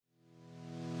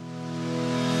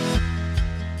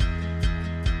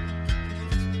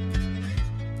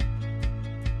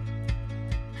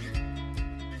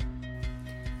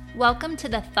Welcome to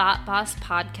the Thought Boss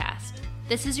Podcast.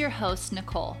 This is your host,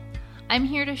 Nicole. I'm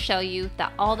here to show you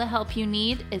that all the help you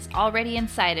need is already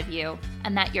inside of you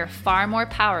and that you're far more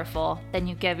powerful than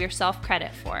you give yourself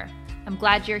credit for. I'm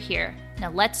glad you're here.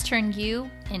 Now let's turn you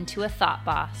into a thought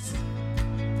boss.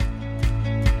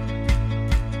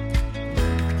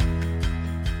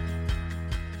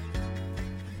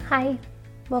 Hi,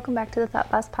 welcome back to the Thought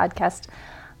Boss Podcast.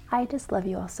 I just love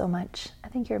you all so much. I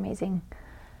think you're amazing.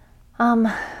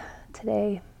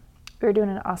 Today we're doing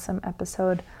an awesome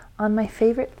episode on my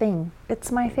favorite thing.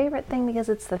 It's my favorite thing because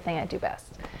it's the thing I do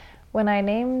best. When I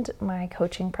named my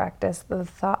coaching practice the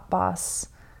Thought Boss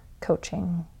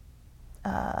Coaching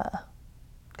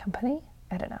Company,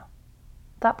 I don't know,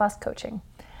 Thought Boss Coaching.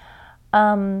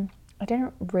 I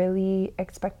didn't really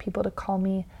expect people to call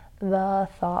me the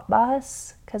Thought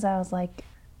Boss because I was like,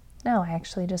 no, I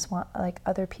actually just want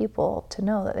other people to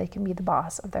know that they can be the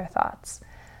boss of their thoughts.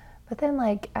 But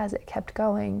then as it kept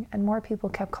going and more people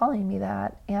kept calling me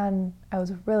that, and I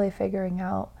was really figuring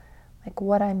out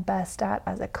what I'm best at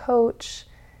as a coach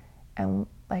and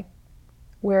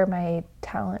where my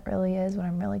talent really is, what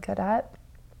I'm really good at,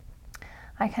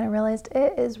 I kind of realized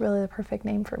it is really the perfect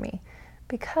name for me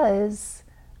because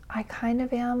I kind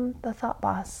of am the thought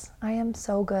boss. I am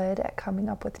so good at coming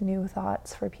up with new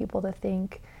thoughts for people to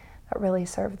think that really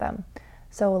serve them.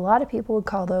 So a lot of people would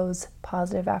call those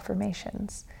positive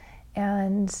affirmations.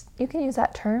 And you can use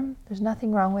that term. There's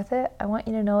nothing wrong with it. I want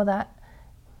you to know that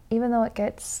even though it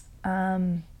gets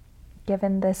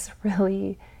given this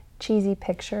really cheesy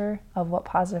picture of what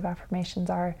positive affirmations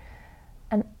are,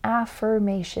 an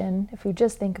affirmation, if you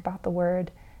just think about the word,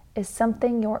 is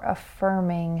something you're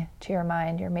affirming to your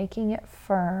mind. You're making it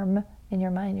firm in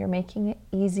your mind. You're making it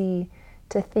easy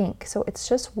to think. So it's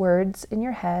just words in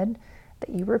your head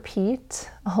that you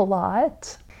repeat a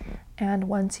lot. And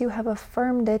once you have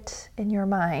affirmed it in your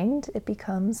mind, it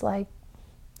becomes like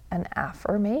an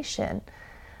affirmation.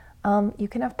 You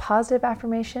can have positive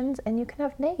affirmations and you can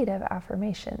have negative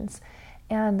affirmations.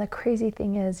 And the crazy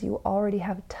thing is you already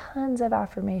have tons of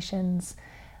affirmations.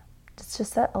 It's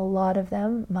just that a lot of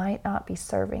them might not be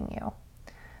serving you.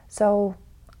 So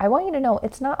I want you to know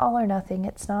it's not all or nothing.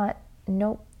 It's not,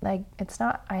 it's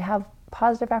not I have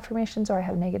positive affirmations or I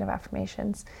have negative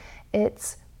affirmations.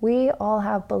 It's we all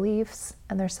have beliefs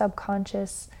and they're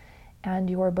subconscious, and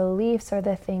your beliefs are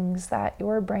the things that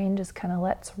your brain just kind of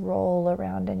lets roll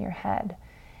around in your head.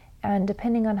 And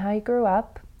depending on how you grew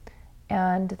up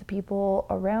and the people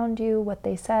around you, what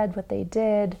they said, what they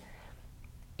did,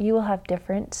 you will have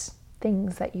different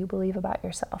things that you believe about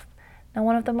yourself. Now,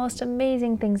 one of the most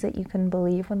amazing things that you can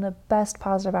believe, one of the best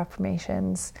positive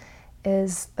affirmations,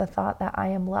 is the thought that I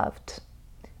am loved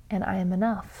and I am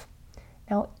enough.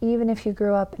 Now, even if you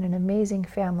grew up in an amazing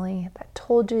family that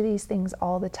told you these things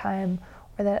all the time,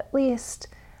 or that at least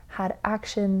had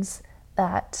actions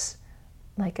that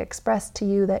expressed to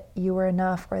you that you were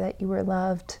enough or that you were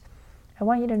loved, I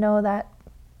want you to know that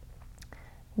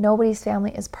nobody's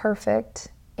family is perfect.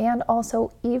 And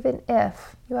also, even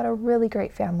if you had a really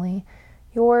great family,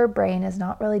 your brain is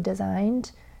not really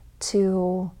designed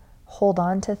to hold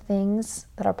on to things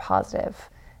that are positive.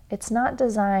 It's not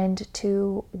designed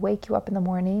to wake you up in the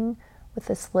morning with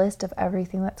this list of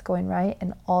everything that's going right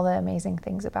and all the amazing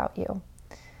things about you.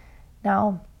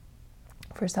 Now,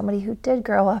 for somebody who did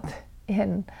grow up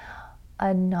in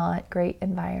a not great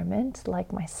environment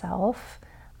like myself,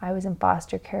 I was in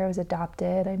foster care, I was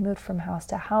adopted, I moved from house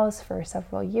to house for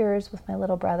several years with my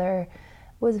little brother,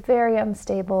 was very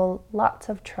unstable, lots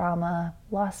of trauma,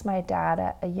 lost my dad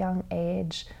at a young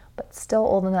age, but still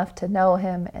old enough to know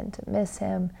him and to miss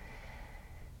him.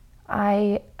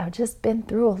 I've just been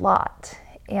through a lot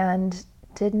and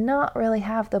did not really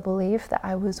have the belief that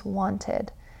I was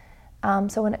wanted.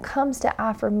 So when it comes to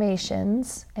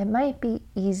affirmations, it might be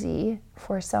easy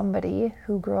for somebody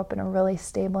who grew up in a really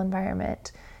stable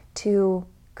environment to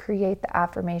create the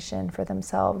affirmation for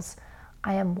themselves,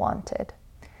 I am wanted,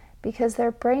 because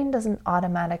their brain doesn't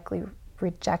automatically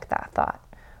reject that thought.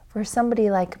 For somebody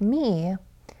like me,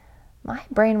 my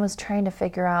brain was trying to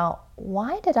figure out,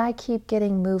 why did I keep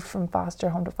getting moved from foster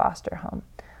home to foster home?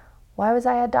 Why was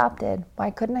I adopted? Why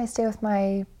couldn't I stay with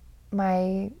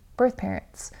my birth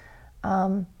parents?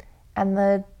 And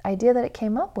the idea that it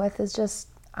came up with is just,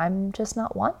 I'm just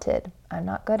not wanted. I'm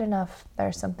not good enough.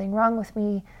 There's something wrong with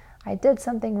me. I did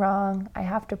something wrong. I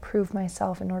have to prove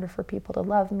myself in order for people to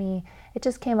love me. It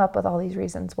just came up with all these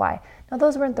reasons why. Now,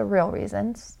 those weren't the real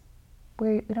reasons.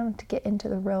 We don't have to get into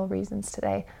the real reasons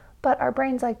today. But our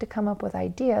brains like to come up with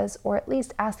ideas, or at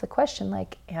least ask the question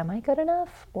am I good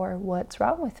enough? Or what's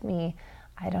wrong with me?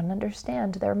 I don't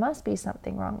understand. There must be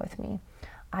something wrong with me.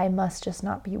 I must just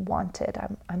not be wanted.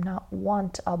 I'm not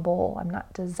wantable. I'm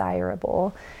not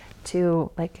desirable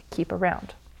to like keep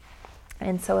around.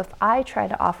 And so if I try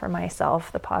to offer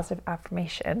myself the positive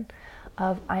affirmation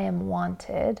of I am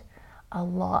wanted, a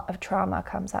lot of trauma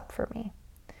comes up for me.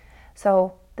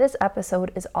 So this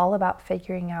episode is all about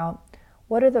figuring out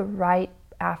what are the right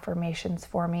affirmations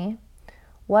for me?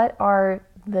 What are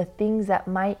the things that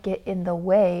might get in the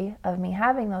way of me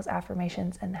having those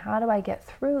affirmations, and how do I get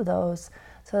through those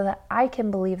so that I can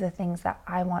believe the things that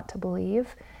I want to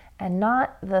believe and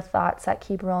not the thoughts that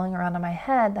keep rolling around in my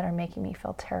head that are making me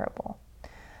feel terrible.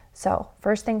 So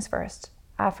first things first,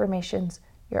 affirmations,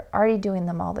 you're already doing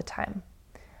them all the time.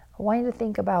 I want you to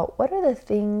think about what are the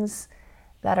things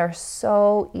that are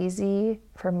so easy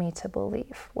for me to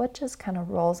believe? What just kind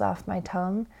of rolls off my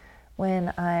tongue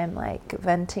when I'm like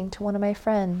venting to one of my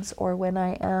friends, or when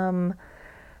I am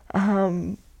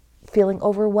feeling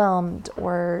overwhelmed,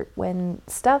 or when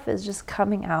stuff is just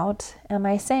coming out? Am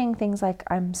I saying things like,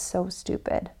 I'm so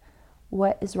stupid?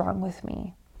 What is wrong with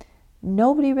me?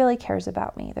 Nobody really cares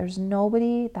about me. There's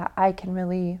nobody that I can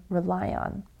really rely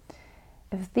on.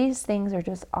 If these things are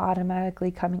just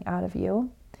automatically coming out of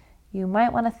you, you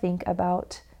might want to think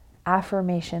about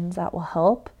affirmations that will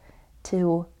help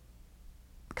to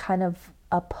kind of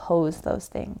oppose those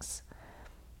things.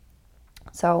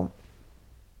 So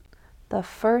the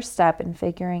first step in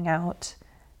figuring out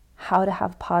how to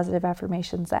have positive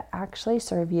affirmations that actually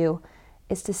serve you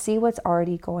is to see what's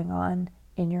already going on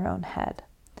in your own head.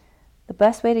 The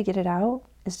best way to get it out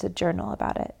is to journal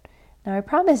about it. Now, I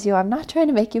promise you, I'm not trying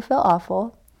to make you feel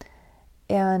awful.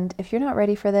 And if you're not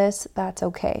ready for this, that's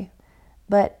okay.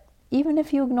 But even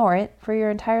if you ignore it for your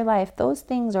entire life, those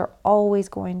things are always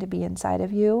going to be inside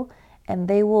of you. And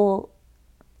they will,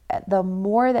 the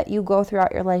more that you go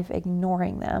throughout your life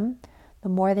ignoring them, the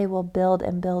more they will build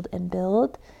and build and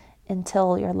build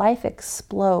until your life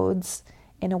explodes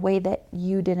in a way that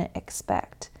you didn't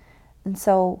expect. And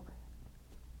so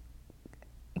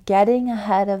getting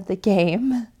ahead of the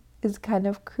game is kind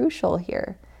of crucial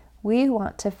here. We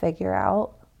want to figure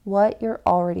out what you're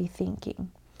already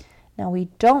thinking. Now, we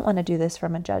don't want to do this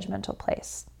from a judgmental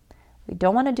place. We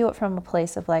don't want to do it from a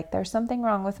place of like, there's something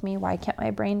wrong with me. Why can't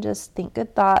my brain just think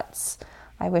good thoughts?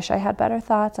 I wish I had better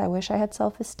thoughts. I wish I had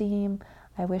self-esteem.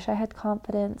 I wish I had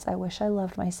confidence. I wish I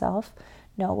loved myself.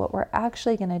 No, what we're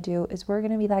actually going to do is we're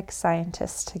going to be like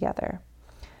scientists together.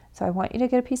 So I want you to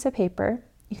get a piece of paper.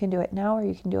 You can do it now or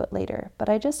you can do it later. But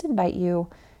I just invite you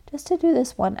just to do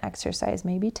this one exercise,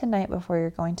 maybe tonight before you're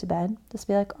going to bed. Just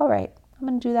be like, all right, I'm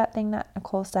going to do that thing that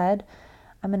Nicole said.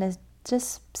 I'm going to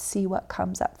just see what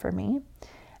comes up for me.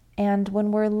 And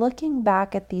when we're looking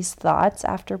back at these thoughts,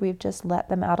 after we've just let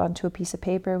them out onto a piece of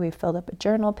paper, we've filled up a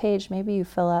journal page, maybe you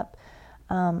fill up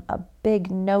a big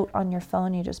note on your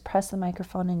phone, you just press the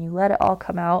microphone and you let it all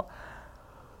come out.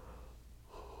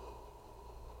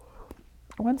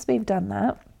 Once we've done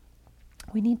that,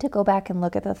 we need to go back and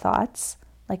look at the thoughts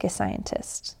like a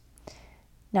scientist.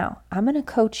 Now, I'm going to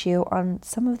coach you on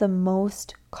some of the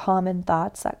most common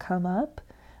thoughts that come up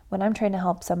when I'm trying to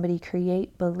help somebody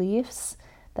create beliefs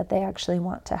that they actually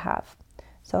want to have.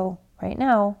 So right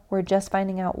now, we're just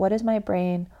finding out, what does my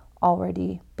brain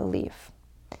already believe?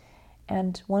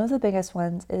 And one of the biggest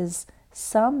ones is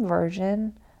some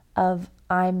version of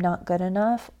I'm not good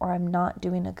enough or I'm not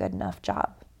doing a good enough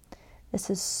job. This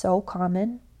is so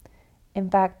common. In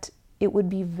fact, it would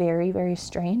be very, very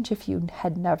strange if you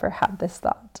had never had this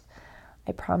thought.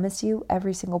 I promise you,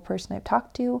 every single person I've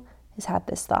talked to has had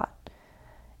this thought.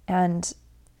 And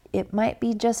it might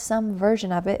be just some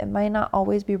version of it. It might not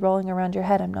always be rolling around your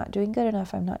head, I'm not doing good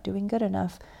enough, I'm not doing good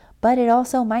enough. But it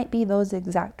also might be those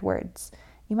exact words.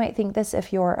 You might think this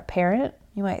if you're a parent.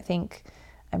 You might think,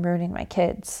 I'm ruining my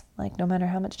kids. Like, no matter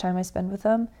how much time I spend with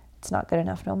them, it's not good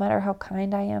enough. No matter how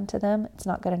kind I am to them, it's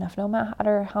not good enough. No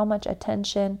matter how much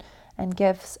attention and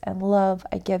gifts and love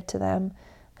I give to them,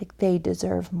 like, they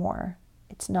deserve more.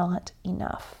 It's not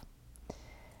enough.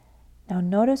 Now,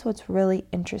 notice what's really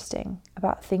interesting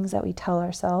about things that we tell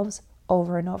ourselves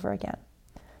over and over again.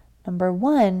 Number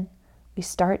one, we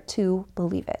start to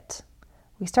believe it.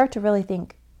 We start to really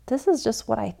think, this is just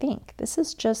what I think. This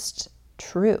is just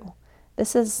true.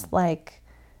 This is like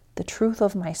the truth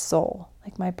of my soul.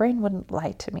 Like, my brain wouldn't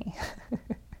lie to me.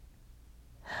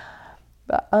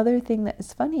 The other thing that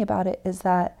is funny about it is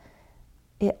that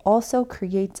it also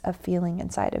creates a feeling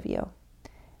inside of you.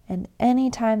 And any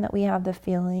time that we have the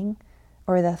feeling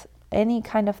or any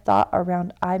kind of thought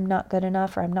around I'm not good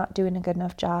enough or I'm not doing a good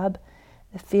enough job,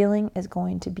 the feeling is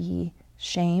going to be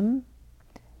shame,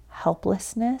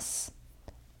 helplessness,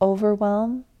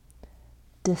 overwhelm,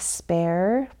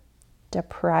 despair,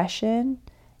 depression,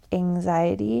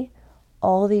 anxiety,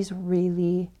 all these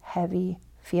really heavy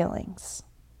feelings.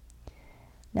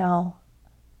 Now,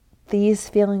 these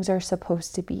feelings are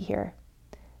supposed to be here.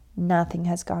 Nothing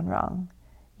has gone wrong.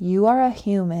 You are a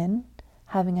human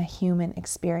having a human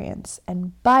experience.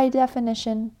 And by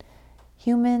definition,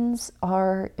 humans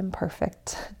are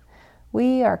imperfect.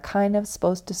 We are kind of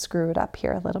supposed to screw it up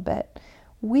here a little bit.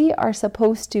 We are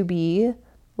supposed to be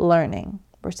learning.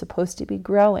 We're supposed to be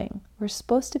growing. We're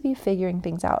supposed to be figuring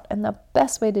things out. And the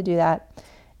best way to do that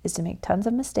is to make tons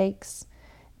of mistakes,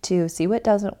 to see what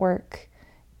doesn't work,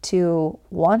 to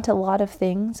want a lot of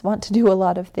things, want to do a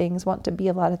lot of things, want to be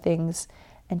a lot of things,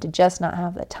 and to just not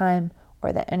have the time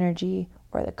or the energy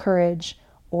or the courage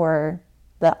or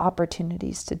the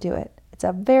opportunities to do it. It's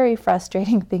a very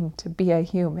frustrating thing to be a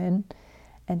human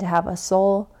and to have a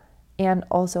soul and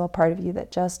also a part of you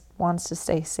that just wants to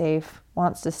stay safe,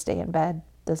 wants to stay in bed,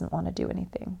 doesn't want to do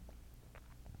anything.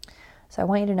 So I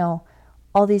want you to know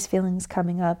all these feelings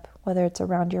coming up, whether it's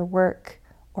around your work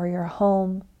or your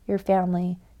home, your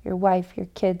family, your wife, your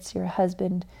kids, your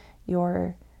husband,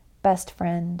 your best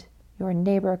friend, your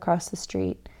neighbor across the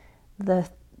street, the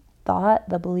thought,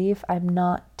 the belief, I'm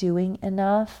not doing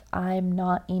enough, I'm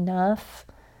not enough,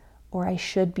 or I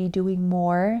should be doing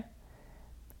more.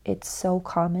 It's so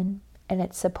common and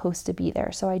it's supposed to be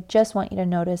there. So I just want you to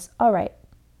notice, all right,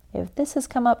 if this has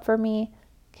come up for me,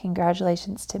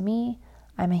 congratulations to me,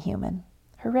 I'm a human.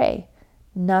 Hooray,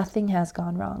 nothing has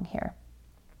gone wrong here.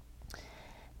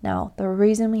 Now, the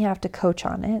reason we have to coach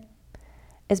on it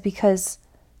is because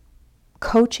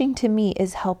coaching to me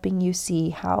is helping you see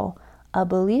how a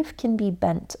belief can be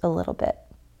bent a little bit.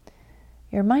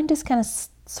 Your mind just kind of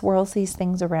swirls these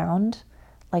things around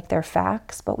like they're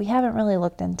facts, but we haven't really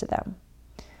looked into them.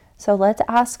 So let's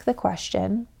ask the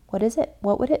question, what is it?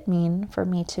 What would it mean for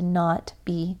me to not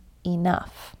be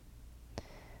enough?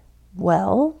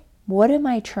 Well, what am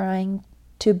I trying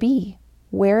to be?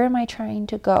 Where am I trying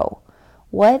to go?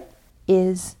 What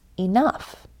is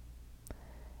enough?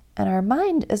 And our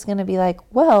mind is going to be like,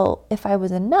 well, if I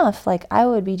was enough, like I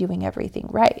would be doing everything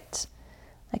right.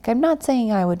 Like I'm not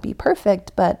saying I would be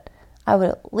perfect, but I would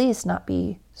at least not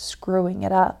be screwing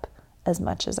it up as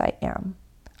much as I am.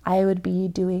 I would be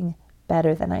doing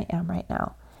better than I am right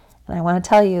now. And I want to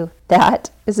tell you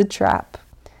that is a trap.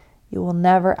 You will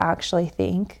never actually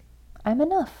think, I'm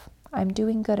enough. I'm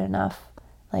doing good enough.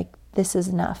 Like this is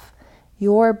enough.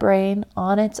 Your brain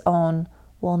on its own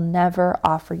will never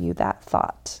offer you that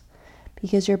thought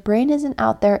because your brain isn't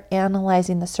out there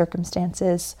analyzing the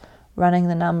circumstances, running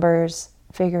the numbers,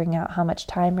 figuring out how much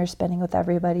time you're spending with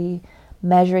everybody,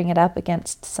 measuring it up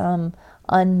against some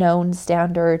unknown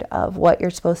standard of what you're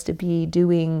supposed to be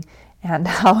doing and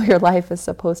how your life is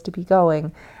supposed to be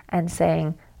going and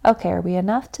saying, okay, are we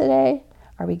enough today?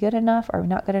 Are we good enough? Are we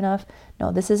not good enough?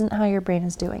 No, this isn't how your brain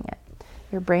is doing it.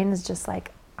 Your brain is just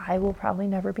like, I will probably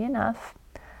never be enough.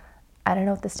 I don't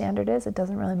know what the standard is. It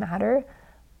doesn't really matter.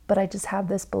 But I just have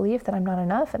this belief that I'm not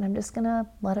enough, and I'm just going to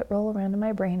let it roll around in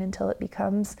my brain until it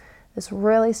becomes this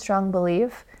really strong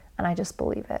belief, and I just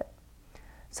believe it.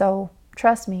 So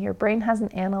trust me, your brain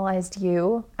hasn't analyzed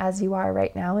you as you are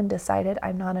right now and decided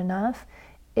I'm not enough.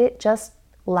 It just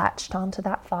latched onto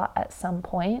that thought at some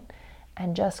point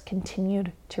and just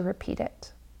continued to repeat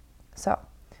it. So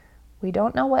we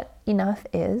don't know what enough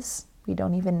is. We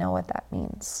don't even know what that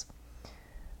means.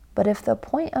 But if the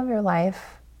point of your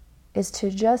life is to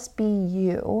just be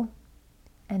you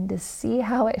and to see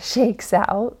how it shakes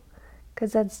out,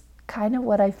 because that's kind of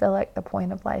what I feel like the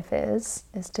point of life is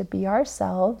to be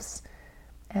ourselves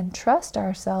and trust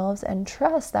ourselves and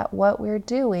trust that what we're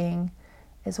doing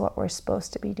is what we're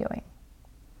supposed to be doing.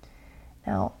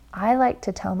 Now, I like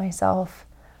to tell myself,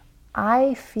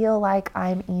 I feel like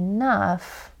I'm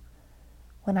enough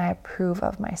when I approve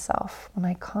of myself, when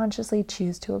I consciously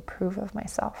choose to approve of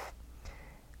myself,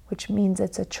 which means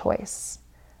it's a choice.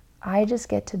 I just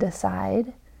get to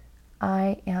decide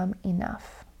I am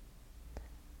enough.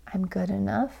 I'm good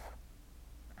enough.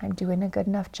 I'm doing a good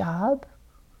enough job.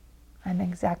 I'm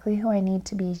exactly who I need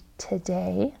to be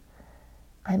today.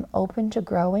 I'm open to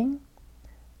growing.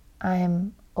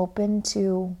 I'm open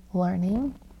to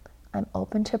learning. I'm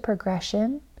open to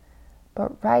progression.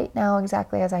 But right now,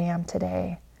 exactly as I am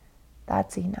today,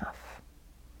 that's enough.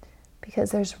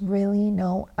 Because there's really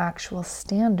no actual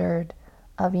standard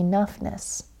of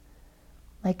enoughness.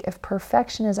 Like if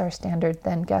perfection is our standard,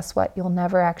 then guess what? You'll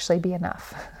never actually be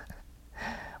enough,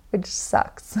 which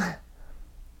sucks.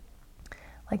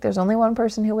 Like there's only one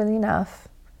person who was enough,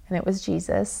 and it was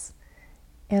Jesus.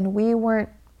 And we weren't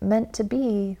meant to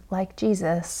be like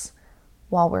Jesus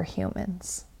while we're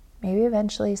humans. Maybe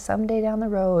eventually, someday down the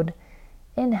road,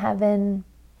 in heaven,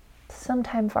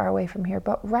 sometime far away from here.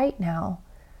 But right now,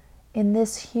 in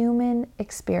this human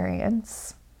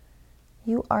experience,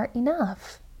 you are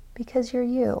enough because you're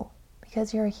you,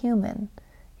 because you're a human.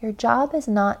 Your job is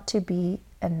not to be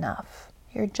enough.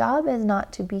 Your job is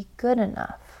not to be good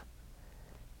enough.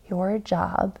 Your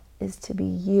job is to be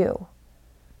you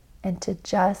and to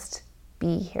just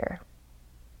be here.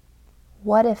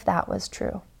 What if that was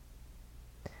true?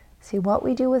 See, what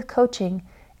we do with coaching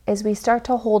is we start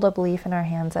to hold a belief in our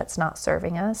hands that's not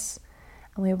serving us,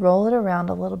 and we roll it around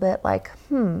a little bit like,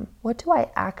 what do I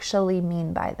actually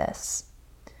mean by this?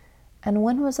 And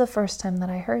when was the first time that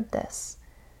I heard this?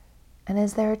 And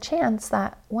is there a chance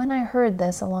that when I heard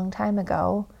this a long time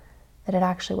ago, that it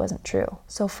actually wasn't true?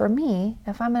 So for me,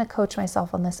 if I'm going to coach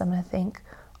myself on this, I'm going to think,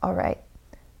 all right,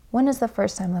 when is the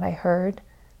first time that I heard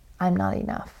I'm not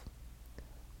enough?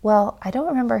 Well, I don't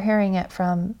remember hearing it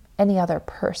from any other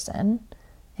person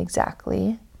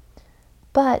exactly,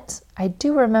 but I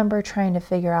do remember trying to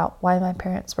figure out why my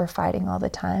parents were fighting all the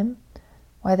time,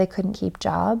 why they couldn't keep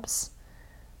jobs,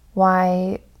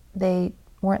 why they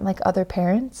weren't like other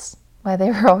parents, why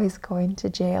they were always going to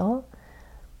jail,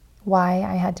 why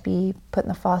I had to be put in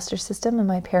the foster system and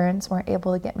my parents weren't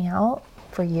able to get me out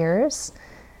for years,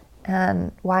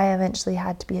 and why I eventually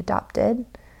had to be adopted.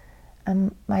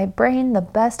 And my brain, the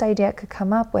best idea it could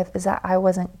come up with is that I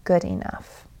wasn't good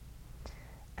enough.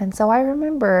 And so I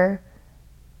remember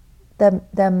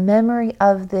the memory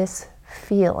of this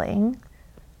feeling,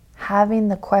 having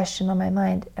the question on my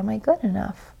mind, am I good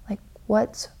enough? Like,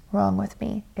 what's wrong with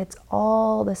me? It's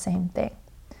all the same thing.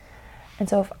 And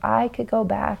so if I could go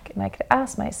back and I could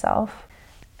ask myself,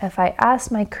 if I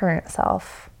asked my current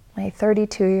self, my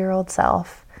 32-year-old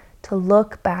self, to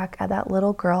look back at that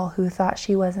little girl who thought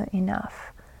she wasn't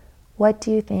enough, what do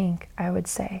you think I would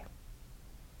say?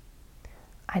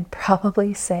 I'd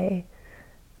probably say,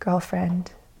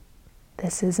 girlfriend,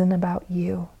 this isn't about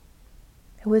you.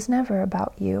 It was never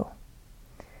about you.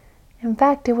 In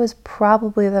fact, it was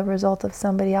probably the result of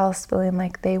somebody else feeling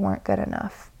like they weren't good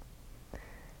enough.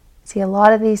 See, a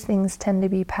lot of these things tend to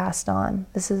be passed on.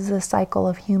 This is a cycle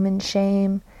of human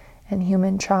shame and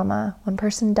human trauma. One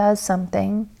person does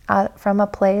something from a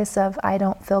place of, I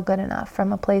don't feel good enough,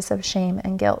 from a place of shame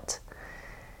and guilt.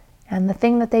 And the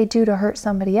thing that they do to hurt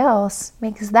somebody else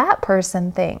makes that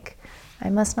person think, I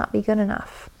must not be good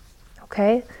enough.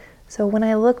 Okay? So when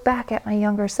I look back at my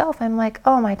younger self, I'm like,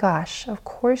 oh my gosh, of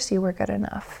course you were good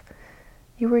enough.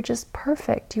 You were just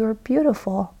perfect. You were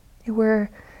beautiful. You were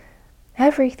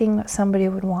everything that somebody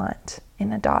would want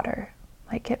in a daughter.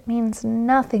 Like, it means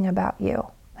nothing about you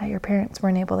that your parents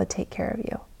weren't able to take care of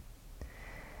you.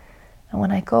 And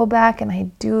when I go back and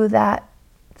I do that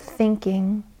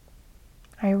thinking,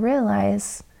 I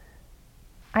realize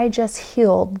I just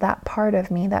healed that part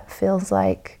of me that feels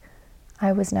like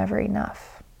I was never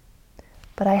enough.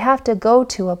 But I have to go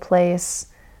to a place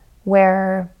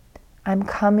where I'm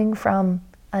coming from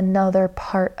another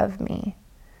part of me.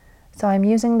 So I'm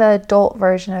using the adult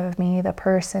version of me, the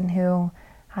person who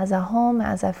has a home,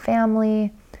 has a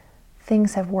family,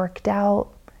 things have worked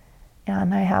out,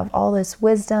 and I have all this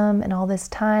wisdom and all this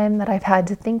time that I've had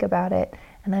to think about it,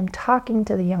 and I'm talking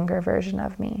to the younger version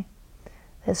of me,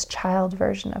 this child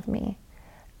version of me.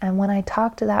 And when I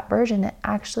talk to that version, it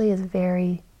actually is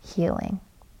very healing.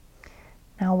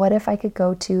 Now, what if I could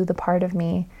go to the part of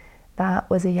me that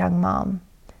was a young mom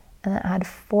and that had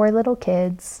 4 little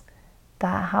kids,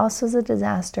 that house was a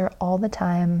disaster all the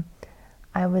time,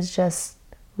 I was just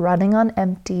running on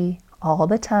empty all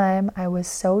the time, I was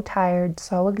so tired,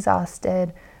 so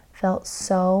exhausted, felt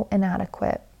so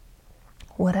inadequate.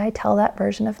 Would I tell that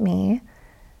version of me,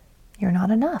 you're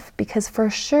not enough? Because for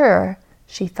sure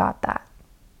she thought that.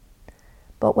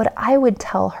 But what I would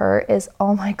tell her is,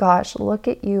 oh my gosh, look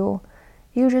at you.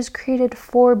 You just created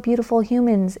 4 beautiful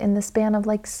humans in the span of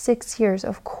like 6 years.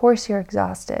 Of course you're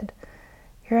exhausted.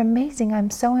 You're amazing.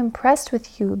 I'm so impressed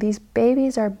with you. These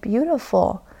babies are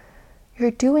beautiful.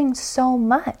 You're doing so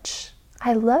much.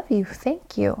 I love you.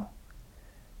 Thank you.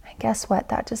 And guess what?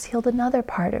 That just healed another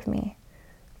part of me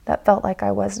that felt like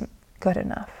I wasn't good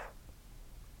enough.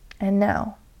 And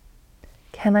now,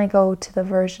 can I go to the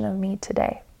version of me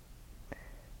today?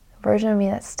 The version of me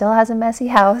that still has a messy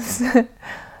house.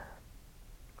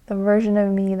 The version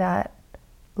of me that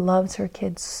loves her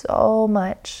kids so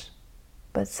much,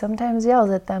 but sometimes yells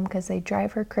at them because they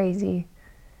drive her crazy.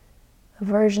 The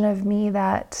version of me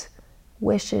that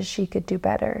wishes she could do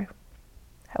better,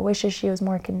 that wishes she was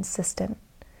more consistent,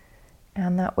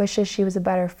 and that wishes she was a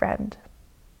better friend.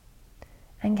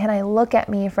 And can I look at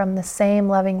me from the same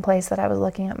loving place that I was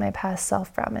looking at my past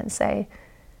self from and say,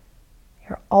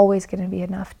 you're always going to be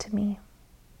enough to me.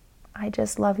 I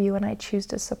just love you and I choose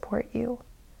to support you.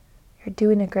 You're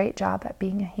doing a great job at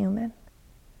being a human.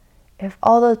 If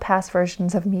all those past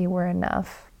versions of me were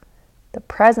enough, the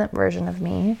present version of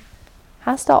me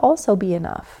has to also be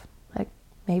enough. Like,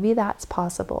 maybe that's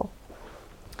possible.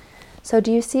 So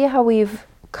do you see how we've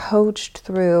coached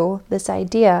through this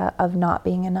idea of not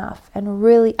being enough and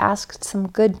really asked some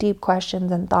good deep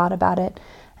questions and thought about it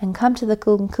and come to the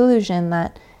conclusion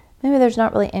that maybe there's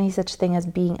not really any such thing as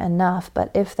being enough, but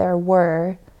if there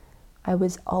were, I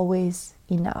was always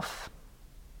enough,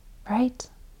 right?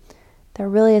 There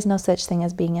really is no such thing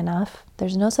as being enough.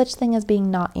 There's no such thing as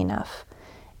being not enough.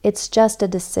 It's just a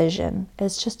decision.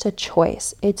 It's just a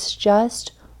choice. It's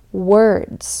just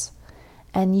words.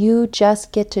 And you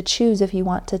just get to choose if you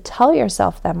want to tell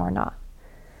yourself them or not.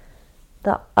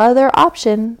 The other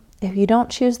option, if you don't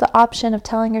choose the option of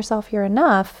telling yourself you're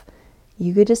enough,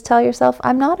 you could just tell yourself,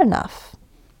 I'm not enough.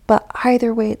 But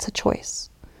either way, it's a choice.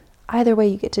 Either way,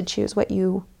 you get to choose what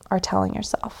you are telling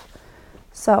yourself.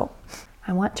 So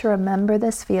I want to remember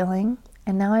this feeling.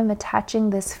 And now I'm attaching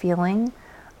this feeling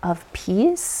of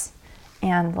peace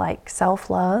and like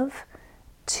self-love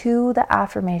to the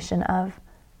affirmation of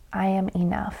I am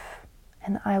enough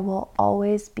and I will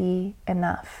always be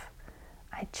enough.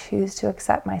 I choose to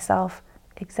accept myself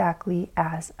exactly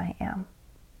as I am.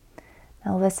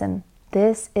 Now listen,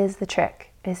 this is the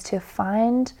trick, is to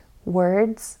find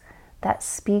words that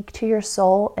speak to your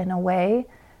soul in a way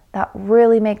that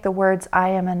really make the words I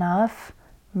am enough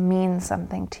mean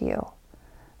something to you.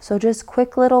 So just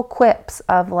quick little quips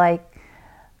of like,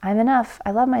 I'm enough,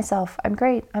 I love myself, I'm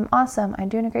great, I'm awesome, I'm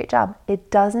doing a great job. It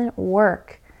doesn't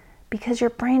work because your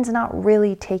brain's not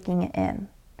really taking it in.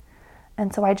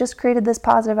 And so I just created this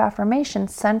positive affirmation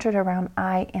centered around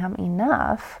I am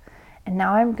enough. And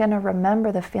now I'm going to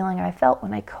remember the feeling I felt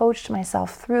when I coached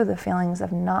myself through the feelings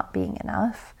of not being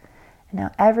enough. And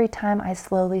now every time I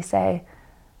slowly say,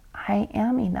 I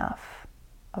am enough.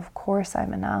 Of course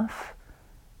I'm enough.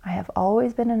 I have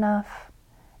always been enough.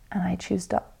 And I choose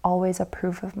to always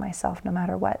approve of myself no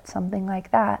matter what. Something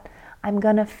like that. I'm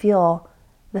going to feel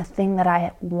the thing that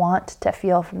I want to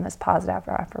feel from this positive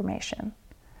affirmation.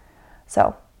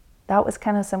 So that was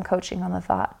kind of some coaching on the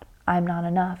thought, I'm not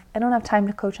enough. I don't have time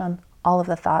to coach on all of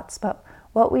the thoughts, but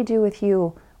what we do with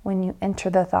you when you enter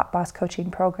the Thought Boss coaching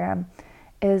program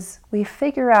is we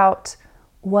figure out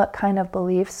what kind of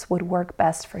beliefs would work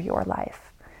best for your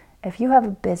life. If you have a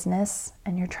business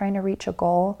and you're trying to reach a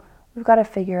goal, we've got to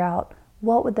figure out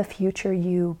what would the future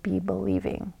you be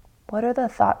believing? What are the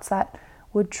thoughts that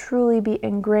would truly be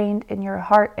ingrained in your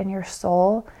heart and your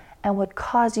soul and would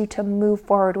cause you to move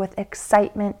forward with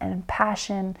excitement and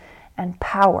passion and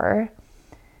power?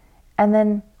 And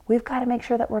then we've got to make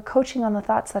sure that we're coaching on the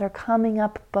thoughts that are coming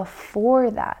up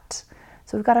before that.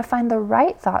 So we've got to find the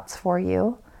right thoughts for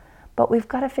you, but we've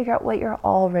got to figure out what you're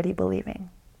already believing.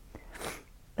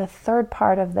 The third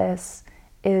part of this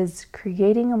is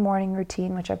creating a morning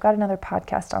routine, which I've got another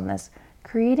podcast on this.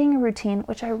 Creating a routine,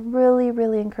 which I really,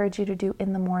 really encourage you to do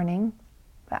in the morning.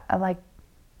 Like,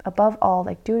 above all,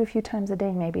 like do it a few times a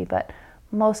day maybe, but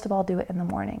most of all do it in the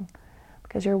morning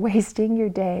because you're wasting your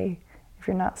day if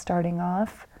you're not starting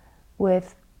off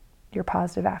with your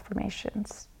positive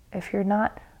affirmations. If you're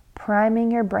not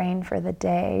priming your brain for the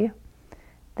day,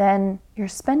 then you're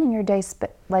spending your day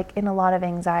like in a lot of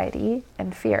anxiety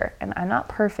and fear. And I'm not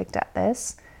perfect at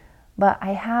this, but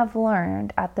I have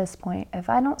learned at this point, if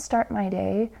I don't start my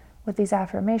day with these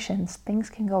affirmations, things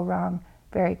can go wrong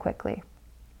very quickly.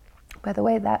 By the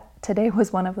way, that today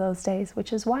was one of those days,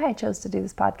 which is why I chose to do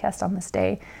this podcast on this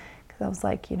day, because I was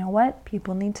like, you know what?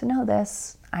 People need to know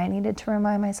this. I needed to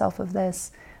remind myself of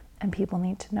this, and people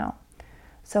need to know.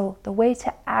 So the way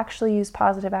to actually use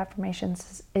positive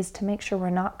affirmations is to make sure we're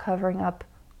not covering up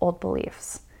old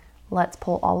beliefs. Let's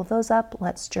pull all of those up.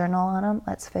 Let's journal on them.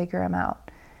 Let's figure them out.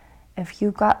 If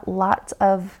you've got lots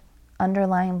of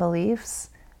underlying beliefs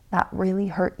that really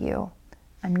hurt you,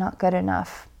 I'm not good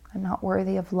enough, I'm not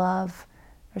worthy of love,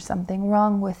 there's something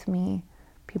wrong with me,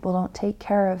 people don't take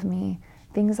care of me,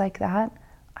 things like that,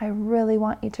 I really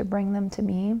want you to bring them to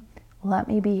me. Let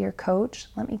me be your coach.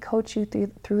 Let me coach you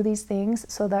through these things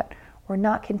so that we're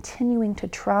not continuing to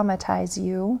traumatize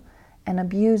you and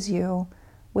abuse you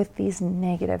with these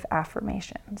negative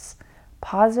affirmations.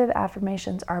 Positive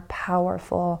affirmations are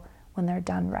powerful when they're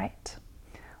done right.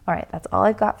 All right, that's all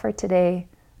I've got for today.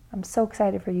 I'm so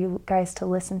excited for you guys to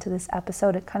listen to this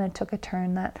episode. It kind of took a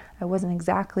turn that I wasn't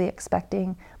exactly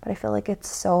expecting, but I feel like it's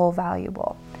so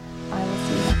valuable. I will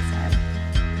see you next time.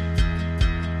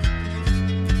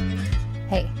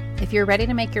 Hey, if you're ready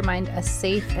to make your mind a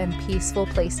safe and peaceful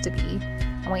place to be,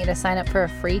 I want you to sign up for a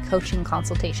free coaching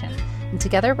consultation. And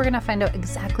together we're going to find out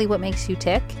exactly what makes you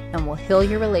tick, and we'll heal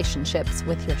your relationships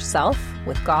with yourself,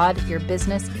 with God, your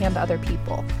business, and other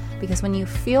people. Because when you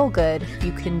feel good,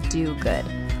 you can do good.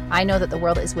 I know that the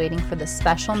world is waiting for the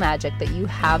special magic that you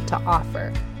have to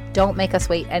offer. Don't make us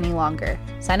wait any longer.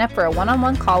 Sign up for a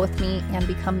one-on-one call with me and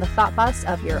become the thought boss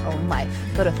of your own life.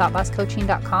 Go to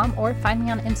thoughtbosscoaching.com or find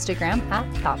me on Instagram at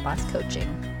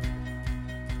thoughtbosscoaching.